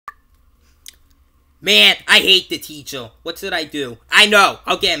Man, I hate the teacher. What should I do? I know.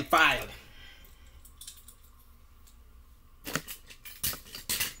 I'll get him fired.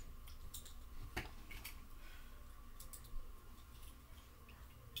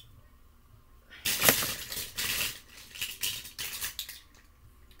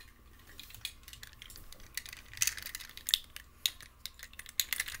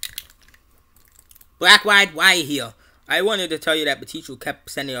 Blackwide, why are you here? I wanted to tell you that the teacher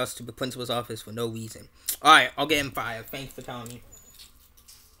kept sending us to the principal's office for no reason. Alright, I'll get him fired. Thanks for telling me.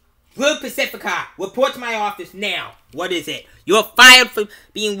 Blue Pacifica, report to my office now. What is it? You're fired for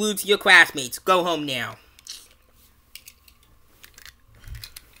being rude to your classmates. Go home now.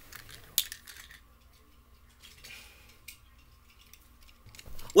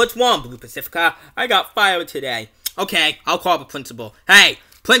 What's wrong, Blue Pacifica? I got fired today. Okay, I'll call the principal. Hey,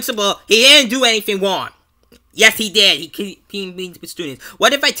 principal, he didn't do anything wrong. Yes, he did. He means with students.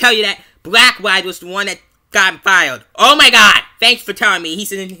 What if I tell you that Blackwide was the one that got fired? Oh my God! Thanks for telling me. He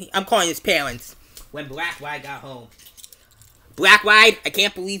said I'm calling his parents. When Blackwide got home. Blackwide, I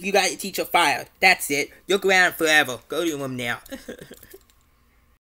can't believe you got your teacher fired. That's it. You're grounded forever. Go to your room now.